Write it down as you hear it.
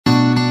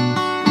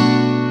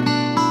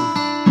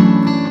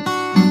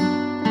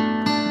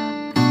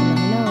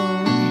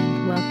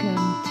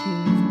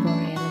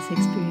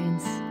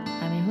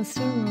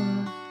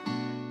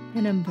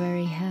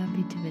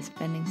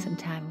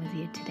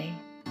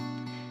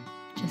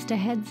Just a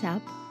heads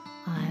up,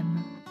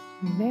 I'm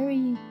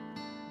very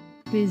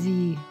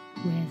busy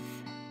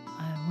with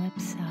my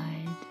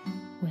website,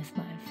 with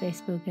my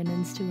Facebook and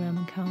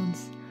Instagram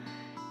accounts,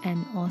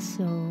 and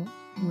also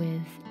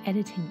with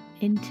editing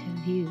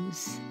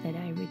interviews that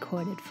I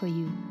recorded for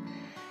you.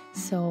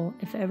 So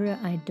if ever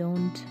I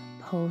don't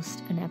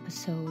post an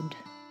episode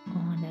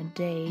on a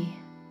day,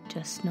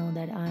 just know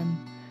that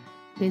I'm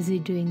busy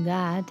doing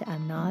that.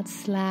 I'm not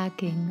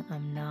slacking.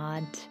 I'm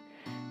not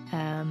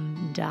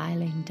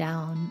dialing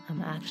down.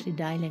 I'm actually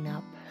dialing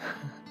up.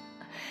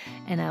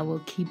 And I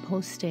will keep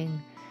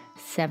posting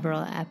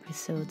several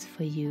episodes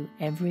for you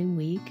every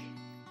week,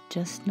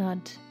 just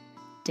not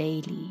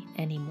daily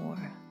anymore,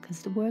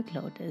 because the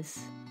workload is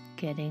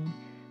getting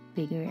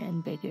bigger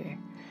and bigger.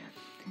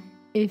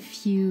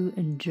 If you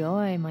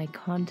enjoy my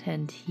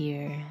content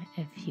here,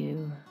 if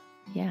you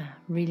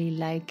really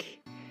like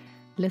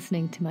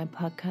listening to my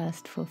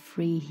podcast for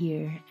free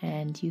here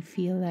and you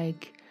feel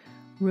like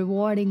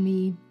rewarding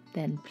me,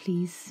 then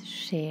please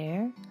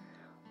share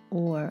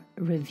or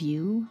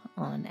review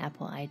on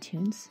Apple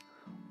iTunes,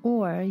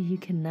 or you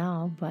can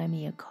now buy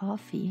me a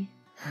coffee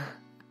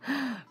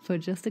for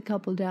just a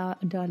couple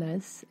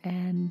dollars.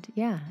 And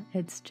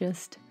it's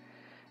just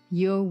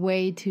your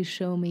way to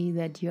show me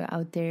that you're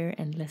out there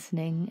and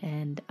listening,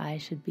 and I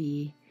should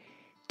be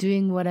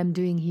doing what I'm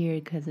doing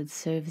here because it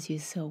serves you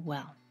so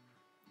well.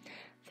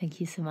 Thank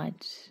you so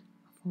much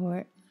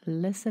for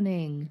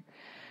listening.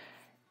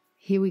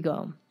 Here we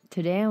go.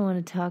 Today I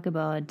want to talk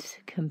about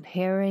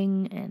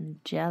comparing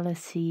and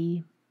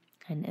jealousy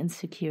and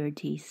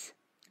insecurities.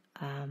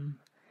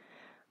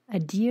 A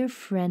dear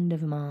friend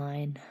of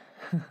mine,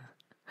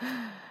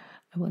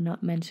 I will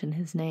not mention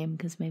his name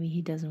because maybe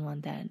he doesn't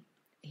want that.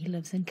 He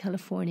lives in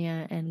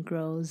California and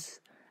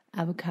grows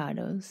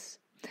avocados.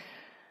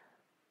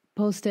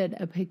 Posted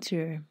a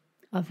picture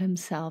of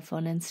himself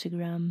on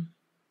Instagram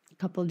a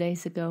couple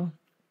days ago.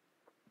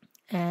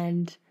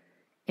 And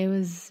it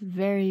was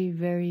very,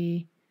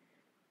 very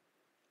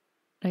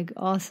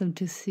awesome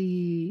to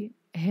see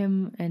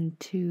him and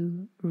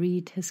to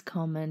read his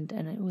comment.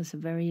 And it was a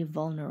very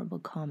vulnerable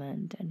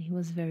comment. And he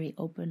was very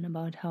open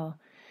about how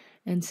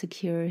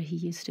insecure he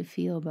used to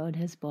feel about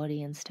his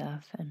body and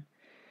stuff. And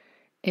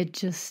it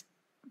just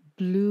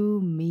blew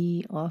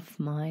me off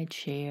my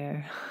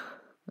chair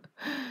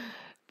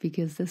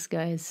because this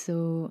guy is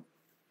so,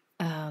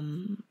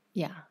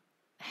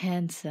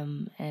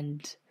 handsome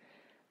and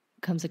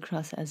comes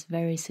across as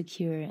very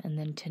secure. And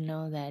then to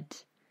know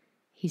that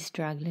he's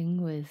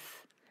struggling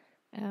with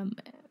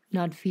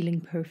not feeling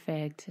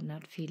perfect and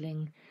not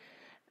feeling,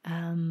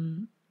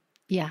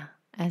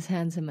 as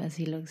handsome as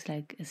he looks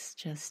like is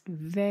just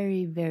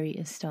very, very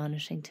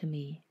astonishing to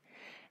me.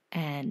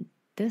 And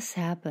this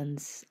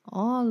happens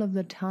all of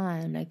the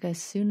time. Like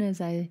as soon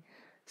as I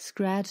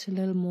scratch a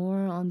little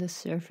more on the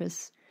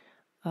surface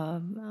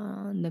of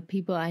the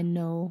people I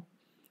know,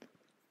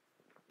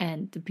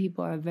 and the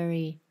people are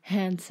very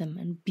handsome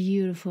and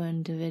beautiful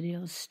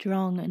individuals,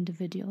 strong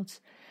individuals,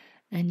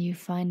 and you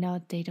find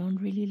out they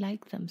don't really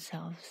like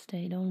themselves.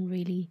 They don't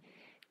really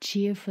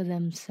cheer for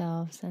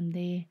themselves, and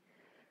they,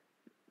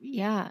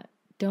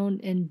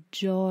 don't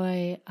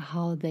enjoy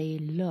how they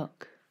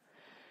look.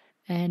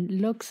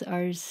 And looks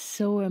are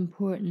so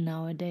important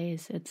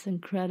nowadays. It's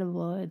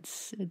incredible.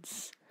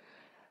 It's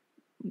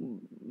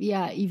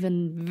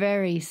even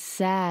very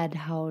sad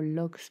how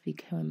looks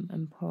become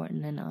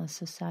important in our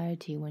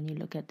society when you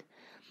look at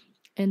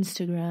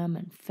Instagram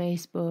and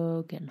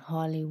Facebook and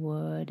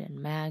Hollywood and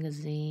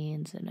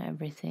magazines and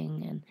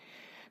everything. And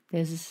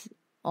there's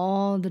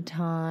all the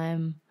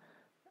time,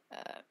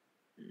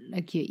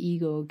 your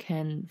ego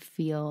can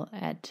feel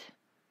at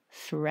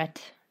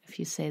threat, if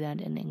you say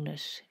that in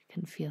English,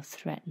 can feel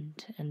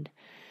threatened and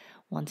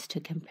wants to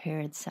compare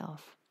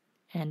itself.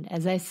 And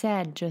as I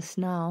said just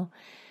now,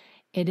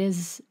 it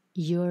is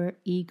your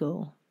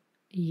ego,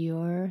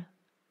 your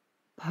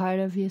part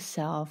of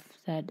yourself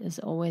that is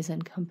always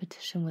in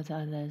competition with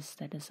others,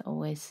 that is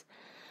always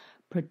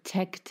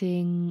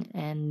protecting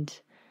and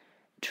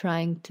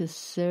trying to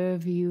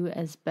serve you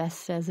as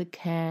best as it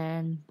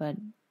can, but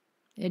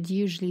it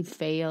usually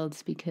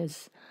fails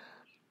because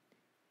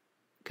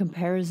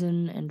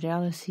comparison and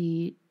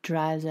jealousy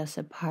drives us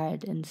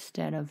apart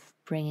instead of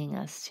bringing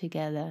us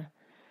together.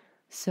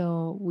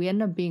 So we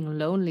end up being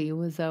lonely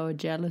with our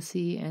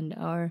jealousy and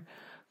our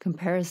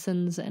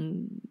comparisons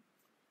and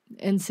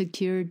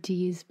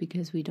insecurities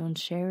because we don't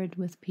share it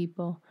with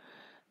people,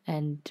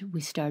 and we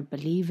start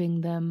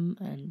believing them,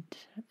 and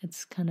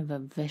it's kind of a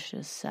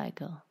vicious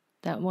cycle.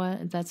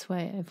 That's why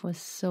it was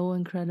so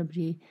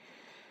incredibly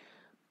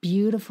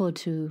beautiful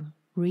to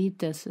read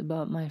this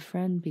about my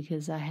friend,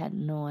 because I had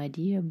no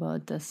idea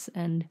about this,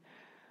 and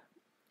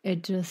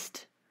it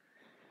just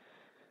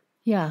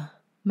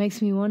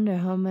makes me wonder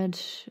how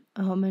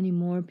many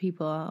more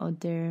people are out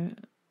there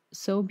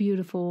so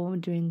beautiful,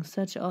 doing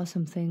such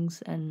awesome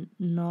things, and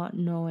not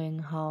knowing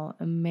how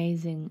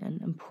amazing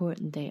and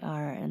important they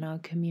are in our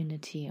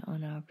community,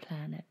 on our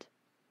planet.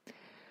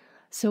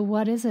 So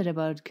what is it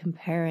about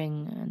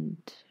comparing and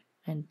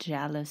and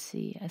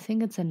jealousy. I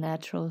think it's a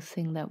natural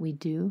thing that we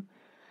do,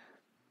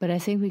 but I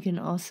think we can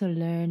also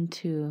learn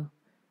to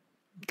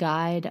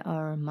guide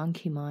our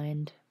monkey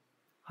mind,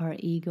 our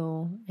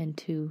ego,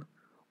 into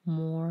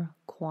more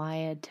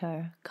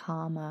quieter,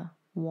 calmer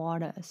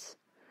waters.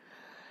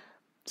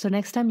 So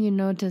next time you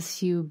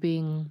notice you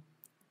being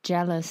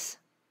jealous,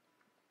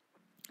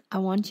 I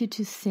want you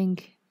to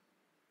think,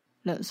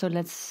 so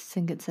let's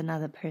think it's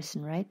another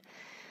person, right?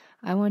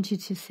 I want you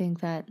to think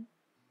that,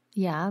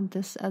 yeah,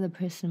 this other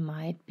person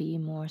might be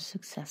more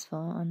successful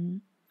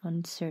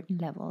on certain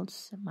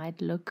levels. It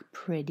might look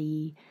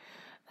pretty,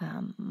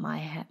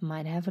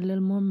 might have a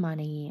little more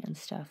money and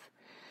stuff.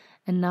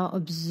 And now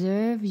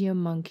observe your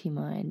monkey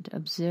mind.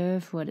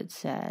 Observe what it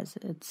says.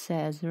 It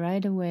says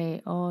right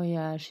away, oh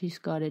yeah, she's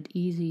got it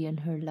easy in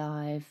her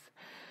life.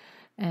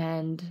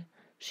 And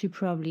she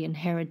probably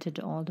inherited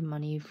all the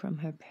money from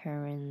her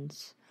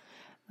parents.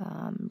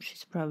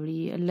 She's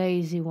probably a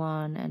lazy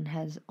one and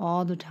has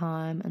all the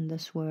time in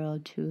this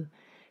world to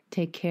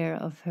take care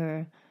of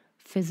her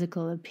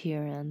physical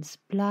appearance.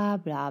 Blah,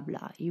 blah,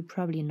 blah. You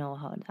probably know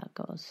how that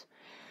goes.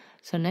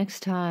 So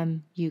next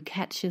time you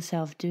catch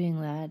yourself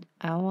doing that,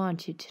 I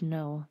want you to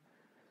know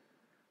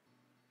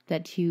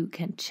that you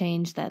can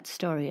change that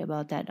story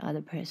about that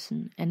other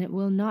person. And it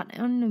will not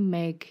only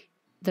make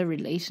the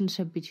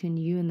relationship between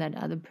you and that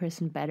other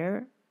person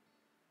better,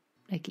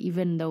 like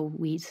even though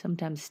we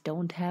sometimes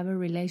don't have a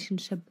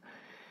relationship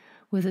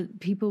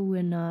with people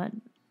we're not,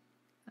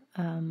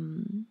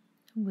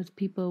 with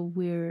people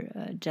we're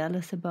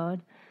jealous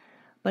about,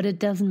 but it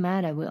doesn't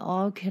matter. We're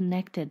all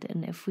connected.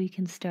 And if we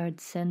can start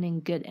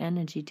sending good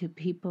energy to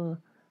people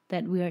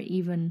that we are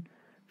even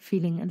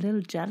feeling a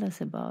little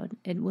jealous about,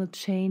 it will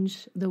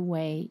change the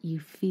way you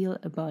feel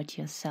about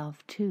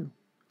yourself too.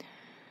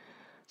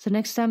 So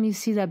next time you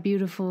see that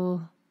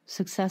beautiful,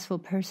 successful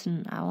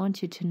person, I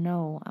want you to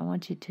know, I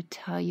want you to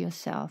tell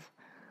yourself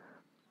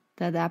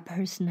that that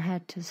person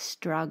had to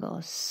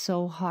struggle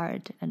so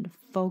hard and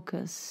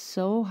focus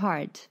so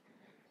hard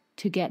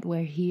to get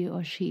where he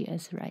or she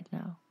is right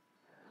now.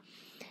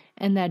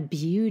 And that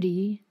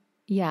beauty,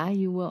 yeah,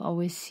 you will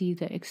always see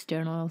the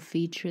external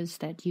features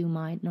that you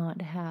might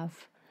not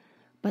have.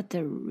 But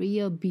the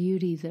real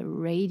beauty, the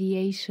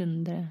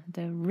radiation,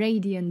 the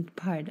radiant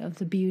part of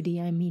the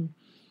beauty, I mean,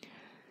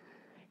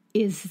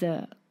 is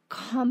the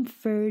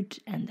comfort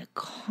and the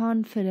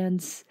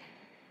confidence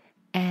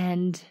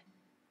and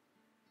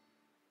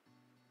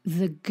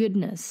the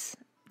goodness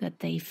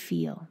that they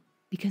feel.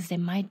 Because they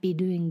might be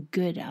doing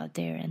good out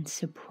there and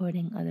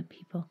supporting other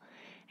people.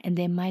 And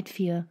they might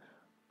feel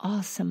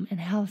awesome and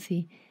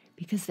healthy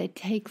because they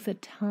take the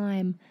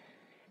time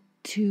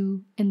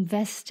to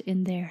invest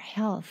in their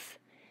health,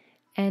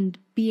 and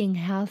being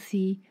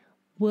healthy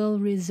will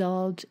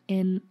result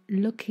in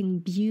looking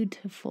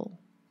beautiful.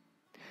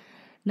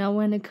 Now,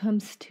 when it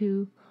comes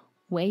to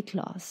weight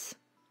loss,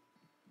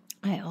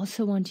 I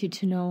also want you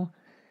to know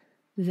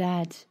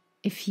that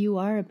if you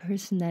are a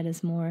person that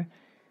is more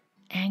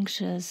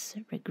anxious,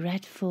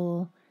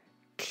 regretful,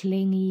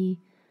 clingy,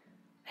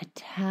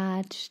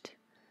 attached,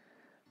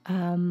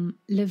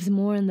 lives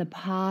more in the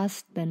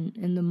past than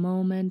in the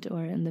moment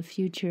or in the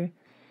future,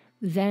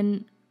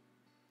 then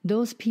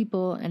those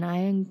people, and I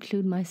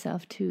include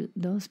myself too,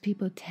 those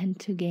people tend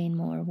to gain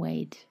more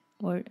weight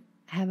or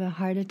have a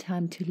harder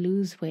time to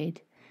lose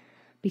weight,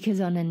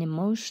 because on an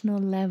emotional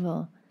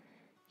level,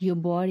 your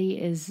body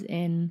is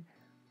in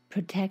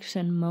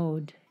protection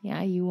mode.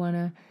 Yeah,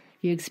 you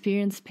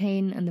experience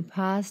pain in the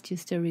past, you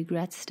still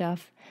regret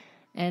stuff,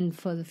 and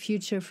for the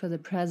future, for the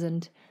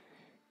present,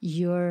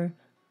 your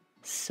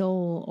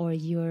soul or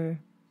your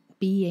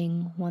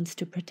being wants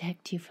to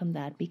protect you from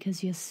that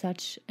because you're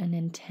such an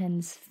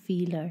intense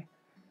feeler.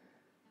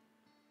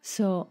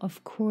 So,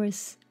 of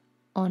course,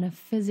 on a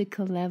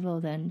physical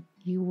level, then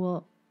you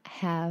will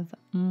have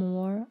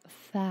more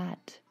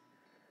fat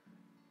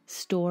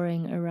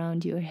storing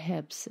around your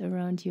hips,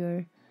 around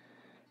your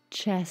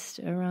chest,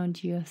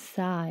 around your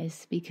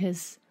thighs,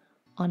 because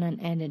on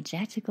an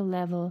energetical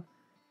level,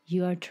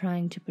 you are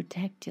trying to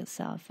protect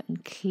yourself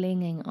and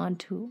clinging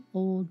onto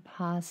old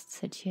past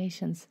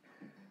situations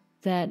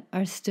that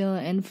are still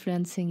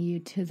influencing you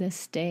to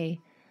this day.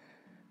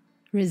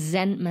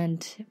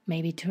 Resentment,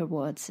 maybe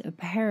towards a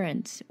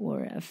parent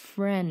or a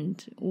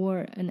friend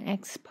or an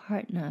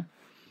ex-partner.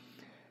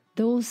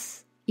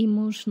 Those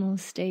emotional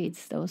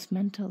states, those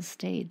mental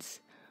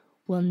states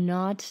will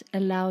not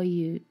allow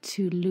you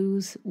to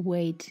lose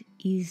weight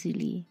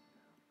easily.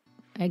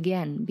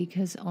 Again,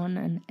 because on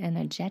an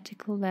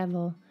energetical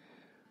level,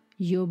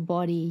 your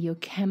body, your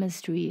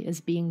chemistry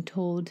is being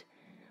told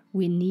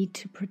we need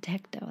to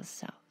protect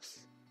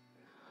ourselves.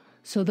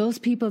 So those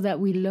people that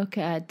we look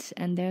at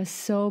and they're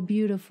so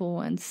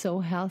beautiful and so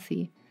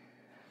healthy,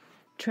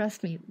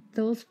 trust me,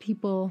 those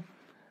people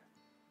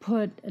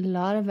put a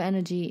lot of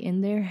energy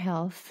in their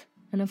health.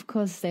 And of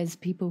course, there's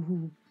people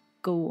who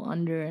go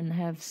under and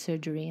have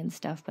surgery and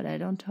stuff, but I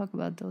don't talk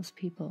about those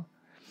people.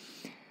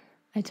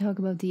 I talk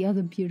about the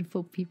other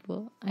beautiful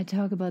people. I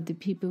talk about the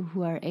people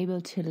who are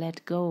able to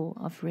let go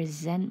of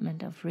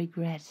resentment, of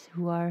regret,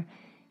 who are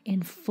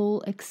in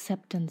full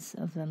acceptance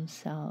of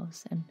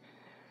themselves and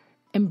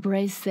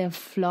embrace their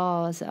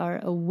flaws, are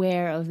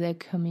aware of their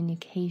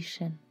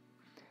communication.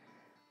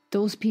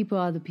 Those people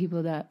are the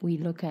people that we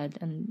look at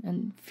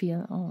and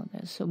feel, oh,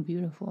 they're so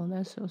beautiful,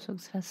 they're so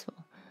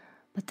successful.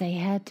 But they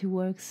had to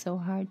work so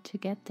hard to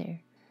get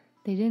there.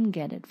 They didn't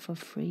get it for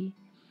free.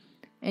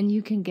 And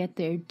you can get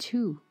there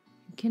too.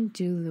 You can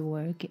do the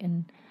work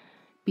and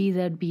be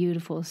that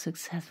beautiful,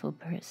 successful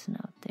person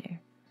out there.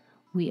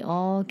 We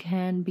all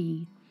can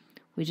be.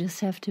 We just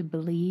have to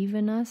believe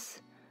in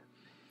us,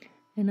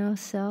 in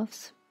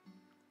ourselves.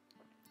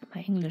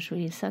 My English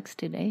really sucks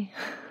today.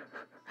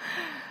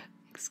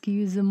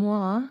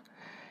 Excuse-moi.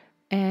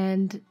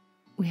 And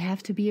we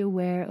have to be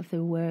aware of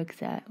the work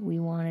that we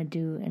want to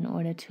do in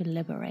order to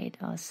liberate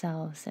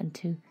ourselves and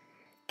to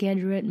get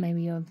rid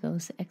maybe of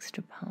those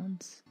extra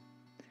pounds.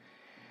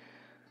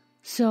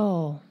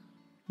 So,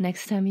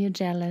 next time you're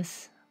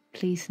jealous,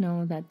 please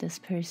know that this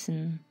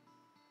person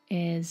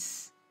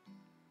is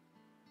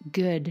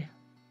good.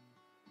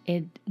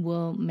 It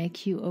will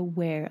make you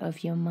aware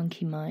of your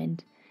monkey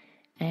mind,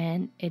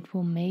 and it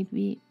will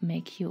maybe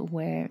make you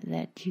aware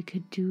that you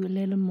could do a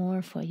little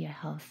more for your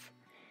health,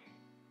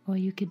 or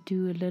you could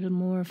do a little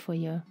more for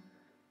your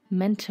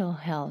mental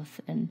health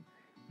and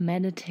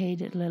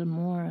meditate a little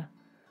more.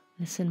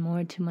 Listen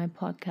more to my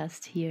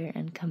podcast here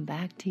and come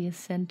back to your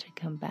center,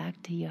 come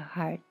back to your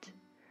heart.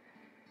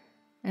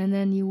 And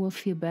then you will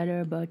feel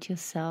better about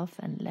yourself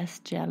and less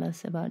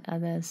jealous about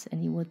others,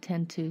 and you will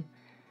tend to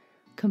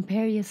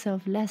compare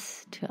yourself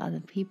less to other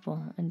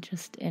people and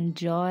just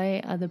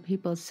enjoy other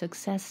people's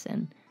success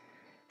and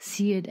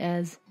see it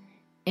as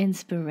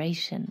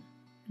inspiration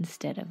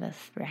instead of a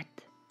threat.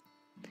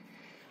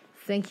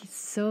 Thank you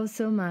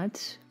so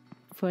much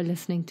for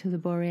listening to the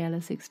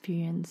Borealis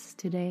Experience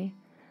today.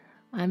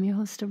 I'm your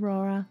host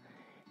Aurora,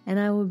 and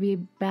I will be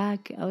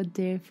back out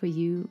there for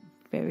you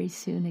very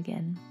soon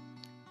again.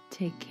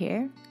 Take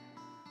care.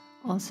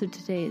 Also,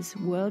 today is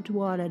World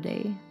Water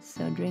Day,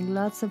 so drink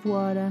lots of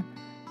water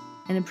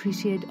and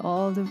appreciate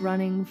all the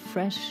running,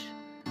 fresh,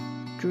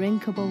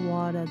 drinkable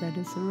water that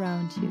is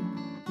around you.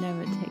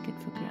 Never take it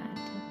for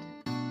granted.